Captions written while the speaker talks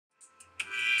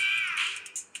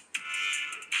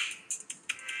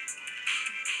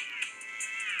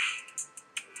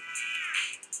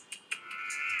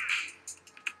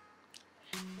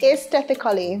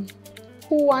Aesthetically,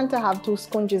 who want to have two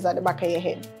scrunchies at the back of your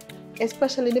head?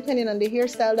 Especially depending on the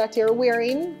hairstyle that you're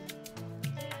wearing.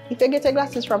 If you get your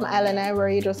glasses from Eyeland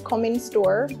Eyewear, you just come in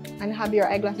store and have your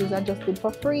eyeglasses adjusted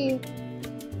for free.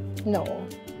 No,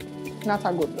 not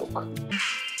a good look.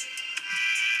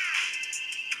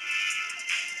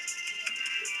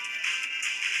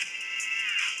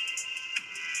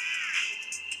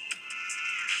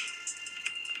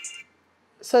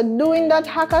 So doing that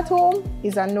hack at home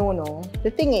is a no-no.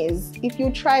 The thing is, if you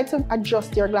try to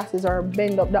adjust your glasses or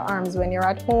bend up the arms when you're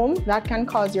at home, that can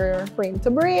cause your frame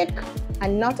to break,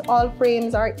 and not all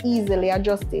frames are easily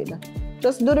adjusted.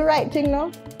 Just do the right thing now.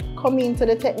 Come into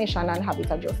the technician and have it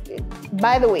adjusted.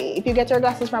 By the way, if you get your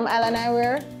glasses from Eyeland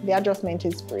Eyewear, the adjustment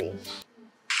is free.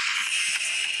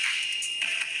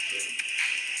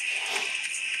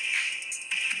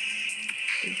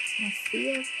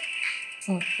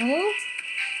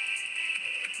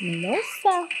 No,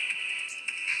 sir.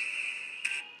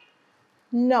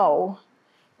 No.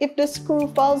 If the screw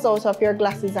falls out of your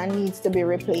glasses and needs to be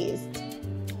replaced,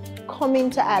 come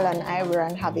into Eyeland Eyewear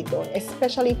and have it done,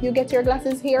 especially if you get your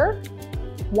glasses here.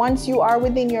 Once you are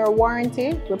within your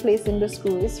warranty, replacing the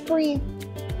screw is free.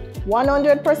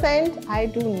 100%, I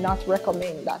do not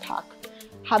recommend that hack.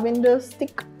 Having the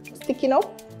sticking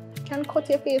up can cut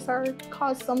your face or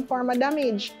cause some form of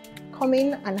damage. Come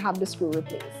in and have the screw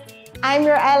replaced. I'm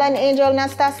your Eyeland Angel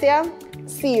Nastasia.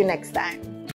 See you next time.